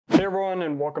Hey everyone,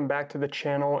 and welcome back to the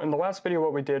channel. In the last video,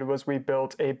 what we did was we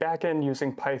built a backend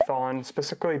using Python,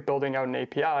 specifically building out an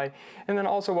API, and then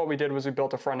also what we did was we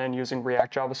built a front end using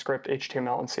React, JavaScript,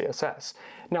 HTML, and CSS.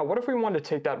 Now, what if we wanted to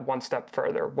take that one step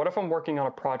further? What if I'm working on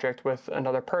a project with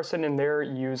another person and they're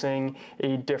using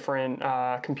a different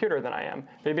computer than I am?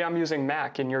 Maybe I'm using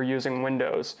Mac and you're using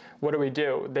Windows. What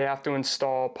do? They have to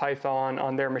install Python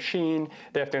on their machine.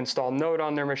 They have to install Node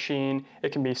on their machine.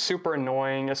 It can be super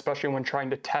annoying, especially when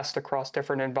trying to test across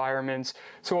different environments.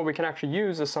 So what we can actually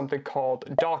use is something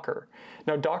called Docker.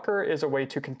 Now, Docker is a way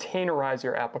to containerize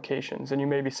your applications. And you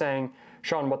may be saying,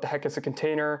 Sean, what the heck is a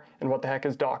container and what the heck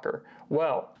is Docker?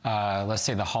 Well, let's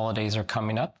say the holidays are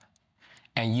coming up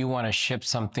and you want to ship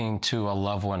something to a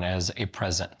loved one as a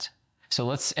present. So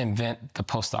let's invent the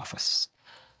post office.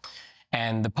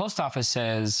 And the post office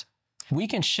says, we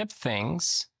can ship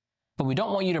things, but we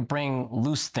don't want you to bring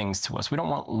loose things to us. We don't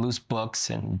want loose books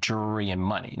and jewelry and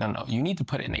money. No, you need to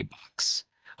put it in a box.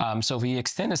 So if we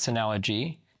extend this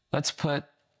analogy, let's put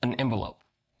an envelope.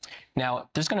 Now,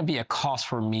 there's going to be a cost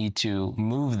for me to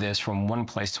move this from one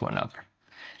place to another.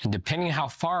 And depending on how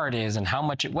far it is and how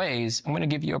much it weighs, I'm going to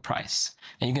give you a price.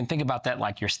 And you can think about that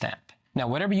like your stamp. Now,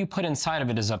 whatever you put inside of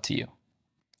it is up to you.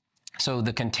 So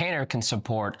the container can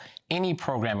support any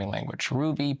programming language,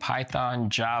 Ruby, Python,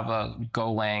 Java,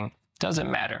 Golang.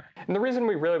 Doesn't matter. And the reason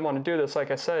we really want to do this,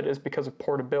 like I said, is because of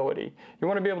portability. You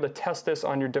want to be able to test this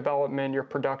on your development, your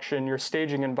production, your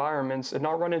staging environments, and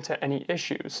not run into any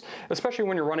issues, especially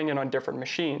when you're running it on different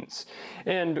machines.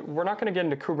 And we're not going to get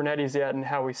into Kubernetes yet and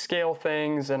how we scale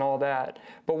things and all that,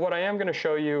 but what I am going to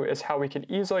show you is how we can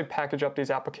easily package up these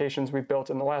applications we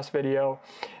built in the last video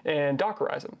and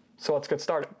Dockerize them. So let's get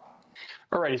started.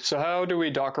 Alrighty, so how do we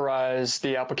Dockerize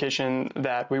the application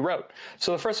that we wrote?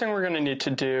 So the first thing we're going to need to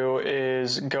do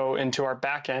is go into our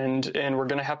backend, and we're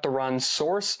going to have to run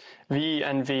source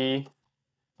venv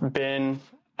bin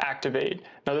activate.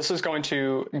 Now this is going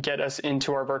to get us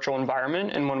into our virtual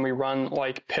environment, and when we run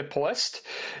like pip list,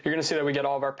 you're going to see that we get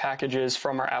all of our packages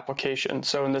from our application.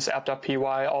 So in this app.py,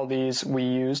 all these we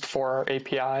used for our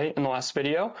API in the last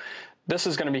video. This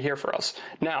is going to be here for us.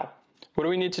 Now, what do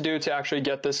we need to do to actually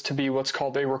get this to be what's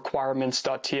called a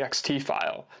requirements.txt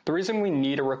file? The reason we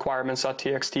need a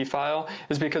requirements.txt file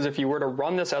is because if you were to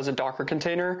run this as a Docker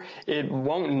container, it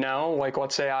won't know, like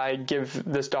let's say I give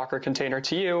this Docker container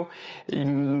to you,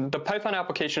 the Python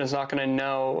application is not going to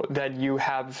know that you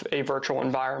have a virtual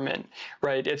environment,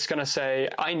 right? It's going to say,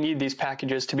 I need these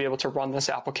packages to be able to run this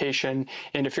application.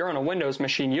 And if you're on a Windows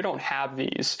machine, you don't have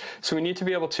these. So we need to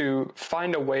be able to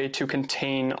find a way to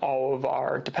contain all of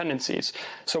our dependencies.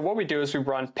 So what we do is we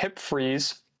run pip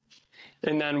freeze,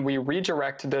 and then we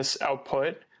redirect this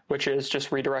output, which is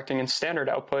just redirecting in standard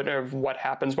output of what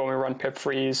happens when we run pip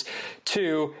freeze,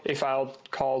 to a file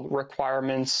called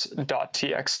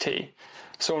requirements.txt.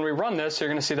 So when we run this, you're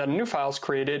going to see that a new file is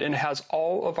created and it has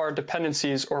all of our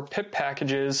dependencies or pip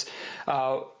packages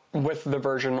with the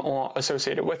version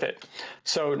associated with it.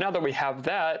 So now that we have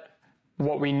that,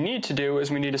 what we need to do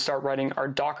is we need to start writing our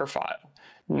Dockerfile.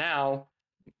 Now,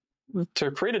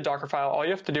 to create a Dockerfile, all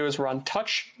you have to do is run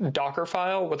touch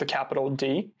Dockerfile with a capital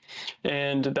D,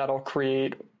 and that'll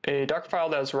create a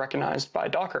Dockerfile that is recognized by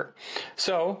Docker.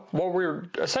 So what we're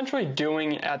essentially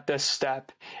doing at this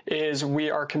step is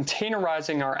we are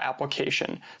containerizing our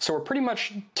application. So we're pretty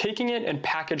much taking it and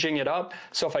packaging it up.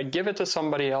 So if I give it to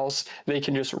somebody else, they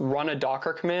can just run a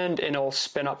Docker command and it'll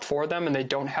spin up for them, and they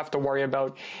don't have to worry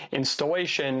about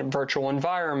installation, virtual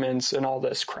environments, and all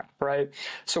this crap, right?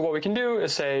 So what we can do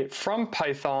is say from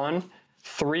Python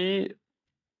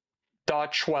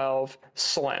 3.12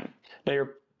 slim. Now you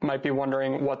might be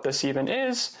wondering what this even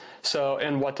is,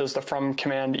 and what does the from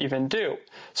command even do?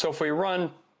 So if we run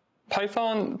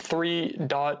Python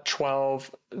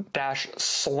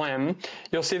 3.12-slim,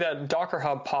 you'll see that Docker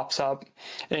Hub pops up,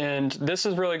 and this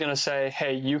is really going to say,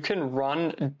 hey, you can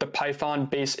run the Python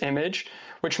base image,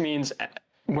 which means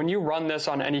when you run this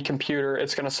on any computer,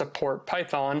 it's going to support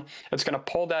Python. It's going to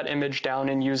pull that image down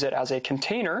and use it as a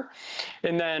container.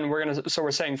 And then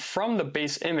we're saying from the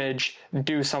base image,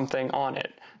 do something on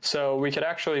it. So we could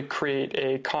actually create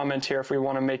a comment here if we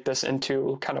want to make this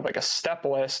into kind of like a step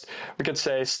list. We could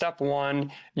say step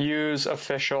 1, use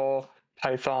official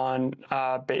Python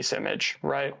base image,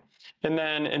 right? And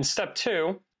then in step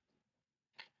 2,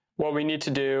 what we need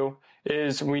to do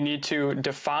is we need to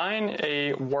define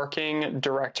a working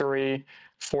directory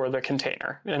for the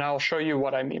container. And I'll show you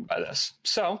what I mean by this.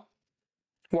 So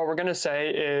what we're going to say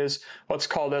is, let's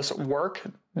call this work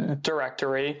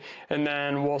directory, and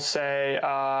then we'll say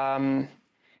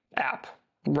app.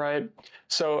 right?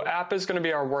 So app is going to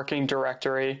be our working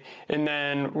directory, and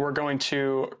then we're going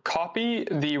to copy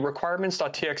the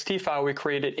requirements.txt file we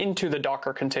created into the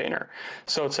Docker container.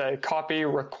 So it's a copy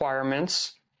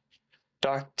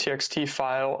requirements.txt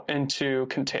file into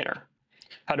container.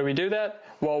 How do we do that?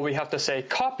 Well, we have to say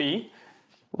copy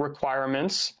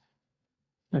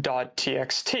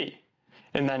requirements.txt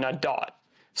and then a dot.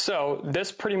 So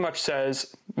this pretty much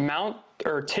says mount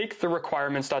or take the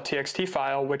requirements.txt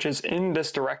file, which is in this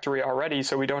directory already,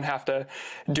 so we don't have to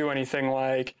do anything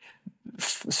like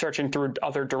searching through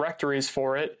other directories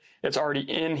for it. It's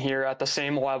already in here at the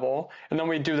same level. And then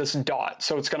we do this dot.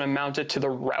 So it's going to mount it to the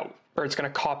route, or it's going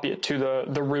to copy it to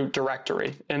the root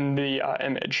directory in the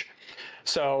image.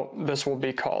 So this will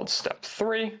be called step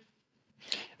 3.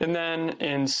 And then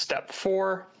in step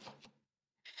 4,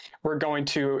 we're going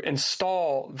to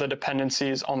install the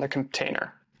dependencies on the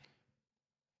container,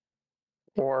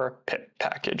 or pip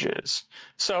packages.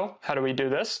 So how do we do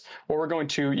this? Well, we're going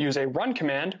to use a run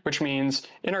command, which means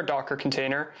in our Docker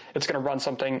container, it's going to run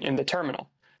something in the terminal.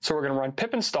 So we're going to run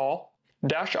pip install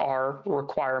 -r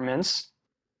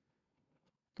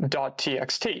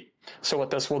requirements.txt. So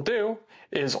what this will do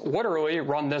is literally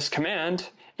run this command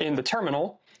in the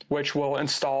terminal, which will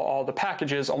install all the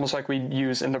packages, almost like we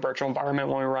use in the virtual environment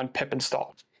when we run pip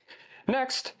install.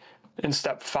 Next, in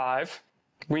step 5,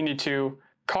 we need to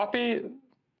copy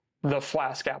the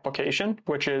Flask application,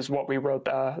 which is what we wrote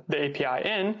the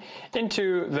API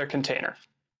into the container.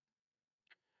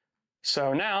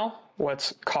 So now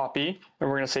let's copy, and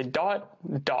we're going to say dot.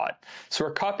 So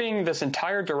we're copying this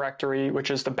entire directory,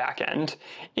 which is the backend,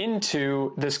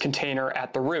 into this container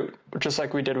at the root, just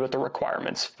like we did with the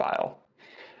requirements file.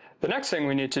 The next thing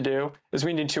we need to do is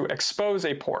we need to expose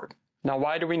a port. Now,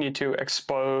 why do we need to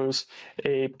expose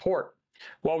a port?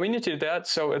 Well, we need to do that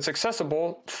so it's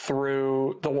accessible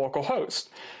through the local host.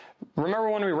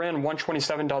 Remember when we ran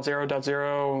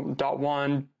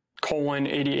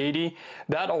 127.0.0.1:8080,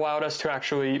 that allowed us to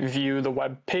actually view the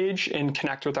web page and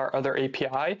connect with our other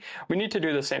API. We need to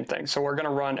do the same thing. So we're going to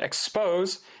run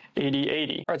expose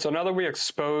 8080. All right, so now that we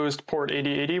exposed port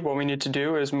 8080, what we need to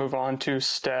do is move on to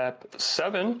step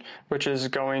 7, which is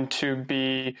going to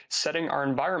be setting our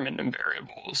environment and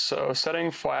variables. So setting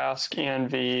Flask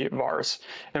env vars.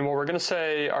 And what we're going to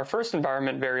say our first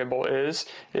environment variable is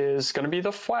going to be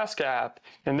the Flask app.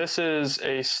 And this is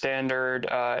a standard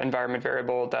environment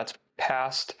variable that's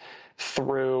passed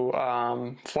through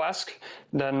Flask.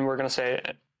 Then we're going to say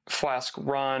Flask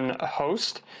run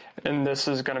host, and this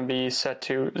is going to be set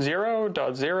to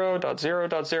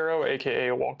 0.0.0.0.0, aka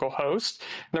localhost.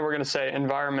 Then we're going to say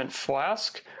environment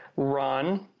Flask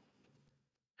run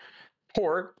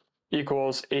port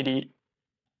equals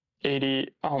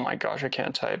 8080. Oh my gosh, I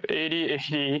can't type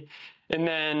 8080. And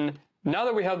then now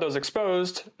that we have those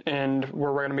exposed, and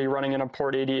we're going to be running in a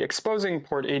port 80, exposing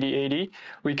port 8080,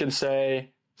 we can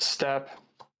say step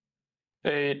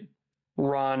 8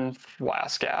 run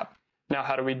Flask app. Now,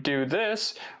 how do we do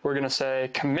this? We're going to say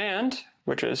command,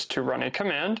 which is to run a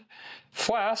command,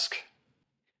 Flask,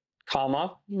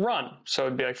 comma, run. So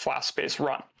it'd be like Flask space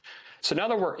run. So now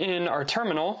that we're in our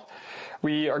terminal,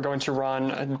 we are going to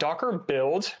run docker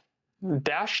build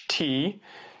 -t,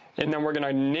 and then we're going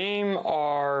to name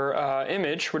our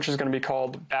image, which is going to be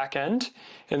called backend,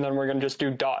 and then we're going to just do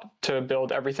dot to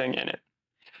build everything in it.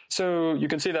 So you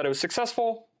can see that it was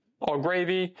successful. All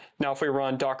gravy. Now if we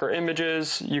run Docker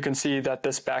images, you can see that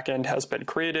this backend has been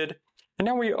created. And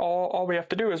now all we have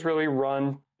to do is really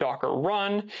run Docker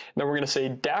run. And then we're going to say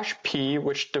 -p,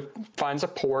 which defines a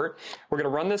port. We're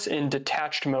going to run this in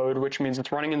detached mode, which means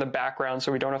it's running in the background,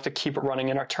 so we don't have to keep it running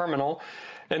in our terminal.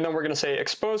 And then we're going to say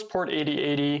expose port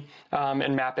 8080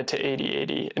 and map it to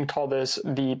 8080 and call this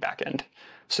the backend.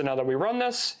 So now that we run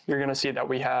this, you're going to see that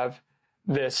we have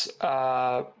this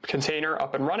container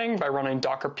up and running by running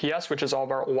Docker PS, which is all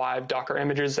of our live Docker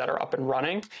images that are up and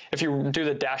running. If you do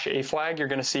the -a flag, you're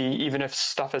going to see even if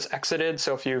stuff is exited.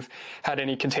 So if you've had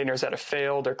any containers that have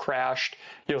failed or crashed,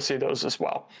 you'll see those as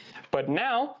well. But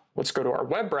now let's go to our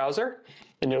web browser,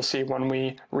 and you'll see when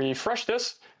we refresh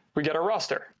this, we get a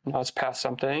roster. Now let's pass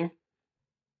something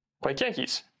like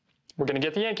Yankees. We're going to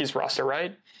get the Yankees roster,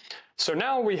 right? So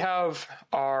now we have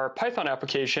our Python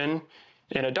application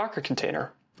in a Docker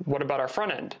container. What about our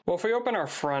front end? Well, if we open our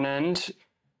front end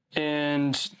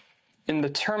and in the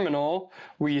terminal,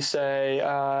 we say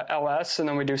ls and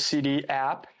then we do cd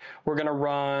app, we're going to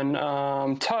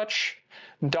run touch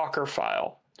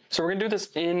Dockerfile. So we're going to do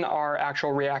this in our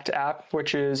actual React app,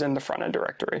 which is in the front end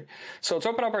directory. So let's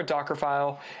open up our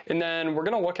Dockerfile, and then we're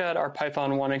going to look at our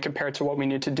Python one and compare it to what we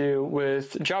need to do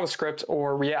with JavaScript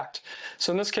or React.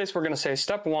 So in this case, we're going to say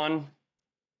step 1,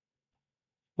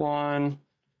 one,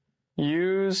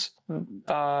 use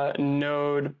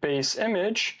node base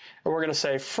image, and we're going to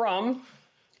say from,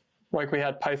 like we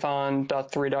had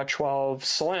Python.3.12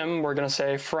 slim, we're going to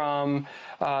say from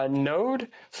node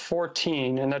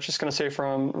 14, and that's just going to say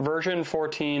from version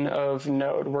 14 of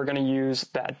node. We're going to use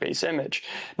that base image.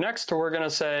 Next, we're going to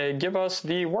say give us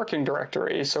the working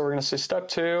directory. So we're going to say step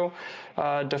 2,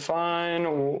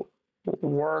 define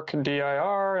work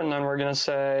dir, and then we're going to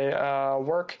say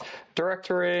work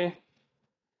directory,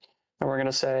 and we're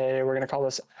going to call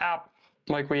this app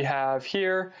like we have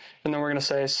here, and then we're going to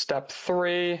say step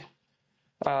 3,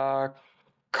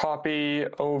 copy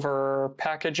over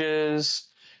packages.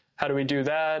 How do we do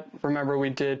that? Remember,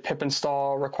 we did pip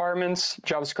install requirements.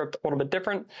 JavaScript a little bit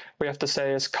different. We have to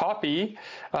say is copy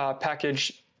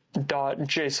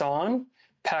package.json,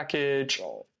 package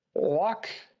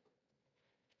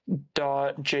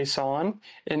lock.json,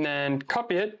 and then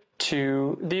copy it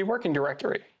to the working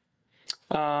directory.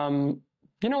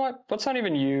 You know what? Let's not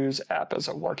even use app as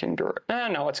a working directory.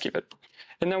 No, let's keep it.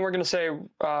 And then we're going to say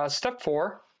step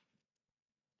 4,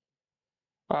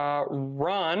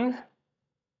 run,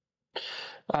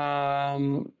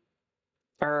 or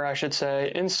I should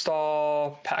say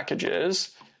install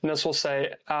packages. And this will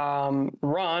say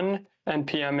run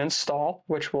npm install,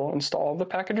 which will install the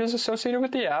packages associated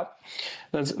with the app.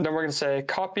 Then we're going to say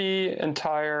copy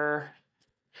entire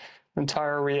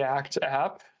React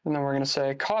app. And then we're going to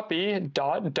say copy ...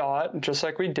 just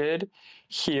like we did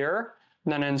here.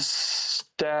 And then in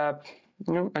step,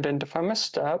 I didn't define my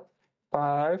step,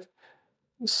 5,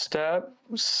 step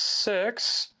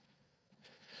 6,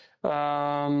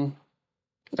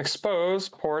 expose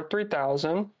port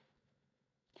 3000.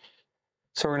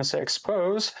 So we're going to say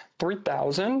expose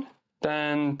 3000.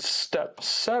 Then step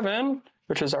 7,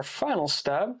 which is our final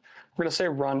step, we're going to say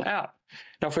run app.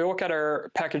 Now, if we look at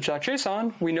our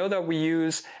package.json, we know that we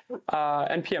use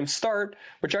npm start,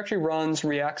 which actually runs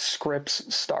React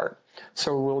scripts start.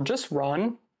 So we'll just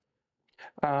run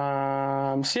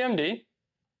cmd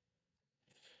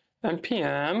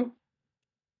npm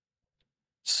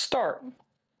start.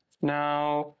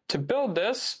 Now, to build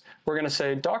this, we're going to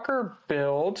say docker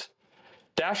build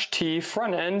 -t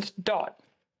frontend dot.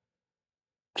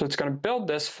 So it's going to build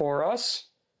this for us.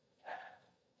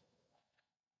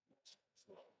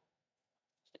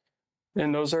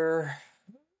 And those are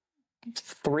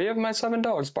 3 of my 7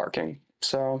 dogs barking.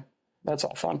 So that's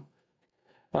all fun.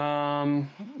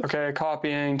 Okay,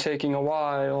 copying, taking a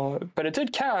while, but it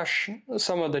did cache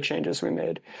some of the changes we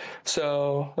made.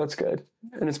 So that's good.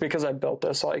 And it's because I built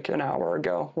this like an hour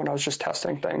ago when I was just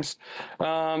testing things.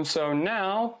 So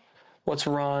now let's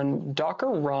run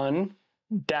docker run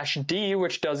 -d,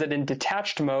 which does it in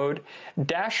detached mode,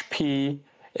 -p,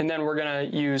 and then we're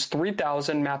going to use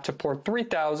 3000 mapped to port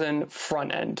 3000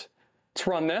 front end. Let's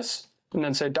run this and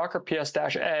then say docker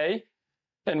ps-a,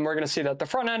 and we're going to see that the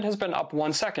front end has been up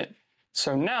 1 second.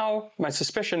 So now my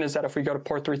suspicion is that if we go to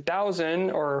port 3000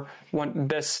 or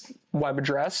this web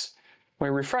address, we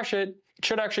refresh it, it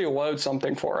should actually load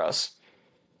something for us.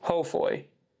 Hopefully.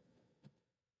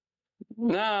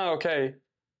 No, okay.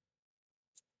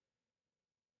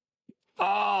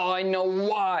 Oh, I know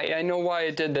why. I know why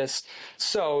it did this.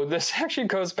 So this actually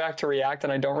goes back to React,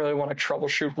 and I don't really want to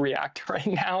troubleshoot React right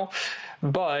now,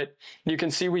 but you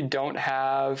can see we don't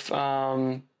have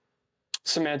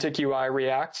semantic UI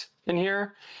React in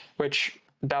here, which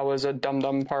that was a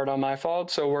dumb part on my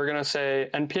fault. So we're going to say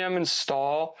npm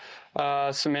install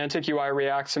semantic UI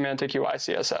React, semantic UI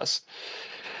CSS.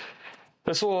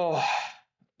 This will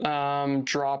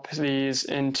drop these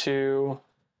into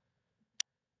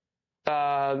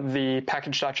the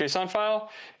package.json file,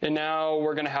 and now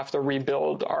we're going to have to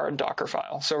rebuild our Docker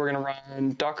file. So we're going to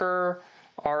run docker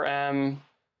rm,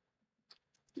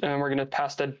 and we're going to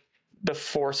pass the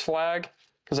force flag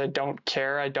because I don't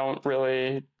care. I don't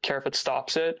really care if it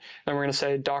stops it. Then we're going to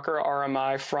say docker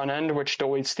rmi front end, which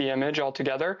deletes the image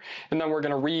altogether, and then we're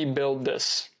going to rebuild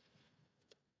this.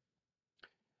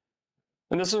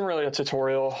 And this isn't really a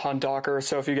tutorial on Docker,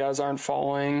 so if you guys aren't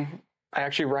following, I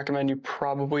actually recommend you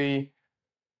probably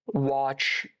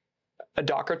watch a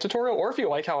Docker tutorial, or if you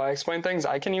like how I explain things,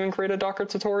 I can even create a Docker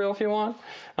tutorial if you want.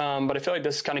 But I feel like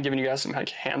this is kind of giving you guys some like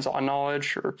hands-on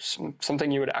knowledge or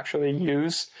something you would actually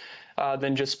use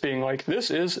than just being like,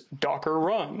 this is Docker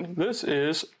run. This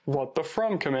is what the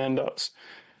from command does.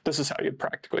 This is how you'd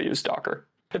practically use Docker.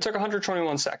 It took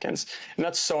 121 seconds, and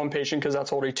that's so impatient because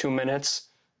that's already 2 minutes.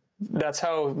 That's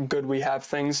how good we have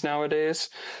things nowadays.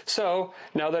 So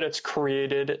now that it's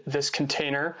created this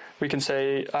container, we can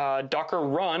say docker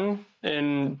run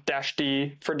in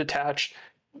 -d for detached,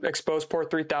 expose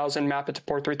port 3000, map it to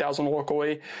port 3000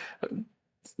 locally.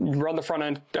 run the front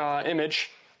end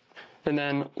image, and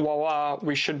then voila,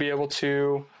 we should be able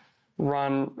to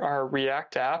run our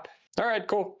React app. All right,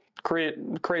 cool,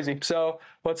 crazy. So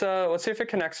let's see if it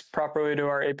connects properly to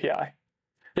our API.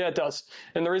 Yeah, it does.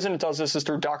 And the reason it does this is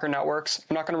through Docker networks.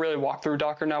 I'm not going to really walk through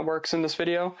Docker networks in this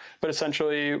video, but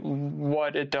essentially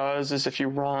what it does is if you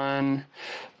run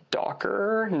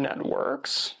Docker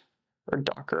networks or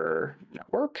Docker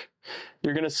network,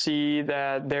 you're going to see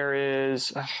that there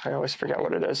is, I always forget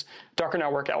what it is, Docker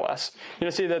network LS. You're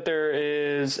going to see that there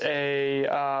is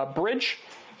a bridge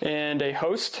and a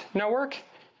host network.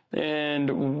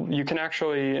 And you can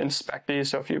actually inspect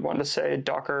these. So if you want to say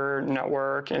Docker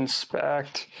network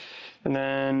inspect and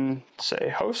then say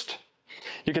host,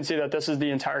 you can see that this is the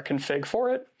entire config for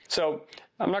it. So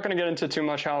I'm not going to get into too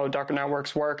much how Docker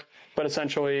networks work, but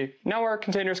essentially now our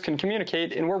containers can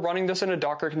communicate and we're running this in a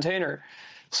Docker container.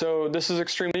 So this is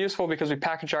extremely useful because we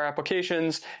package our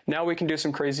applications. Now we can do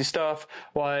some crazy stuff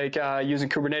like using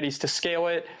Kubernetes to scale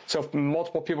it. So if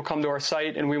multiple people come to our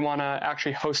site and we want to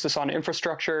actually host this on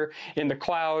infrastructure in the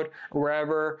cloud or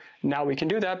wherever, now we can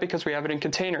do that because we have it in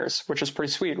containers, which is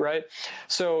pretty sweet, right?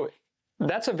 So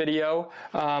that's a video.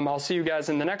 I'll see you guys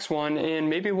in the next one, and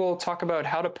maybe we'll talk about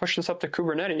how to push this up to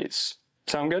Kubernetes.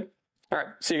 Sound good? All right,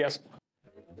 see you guys.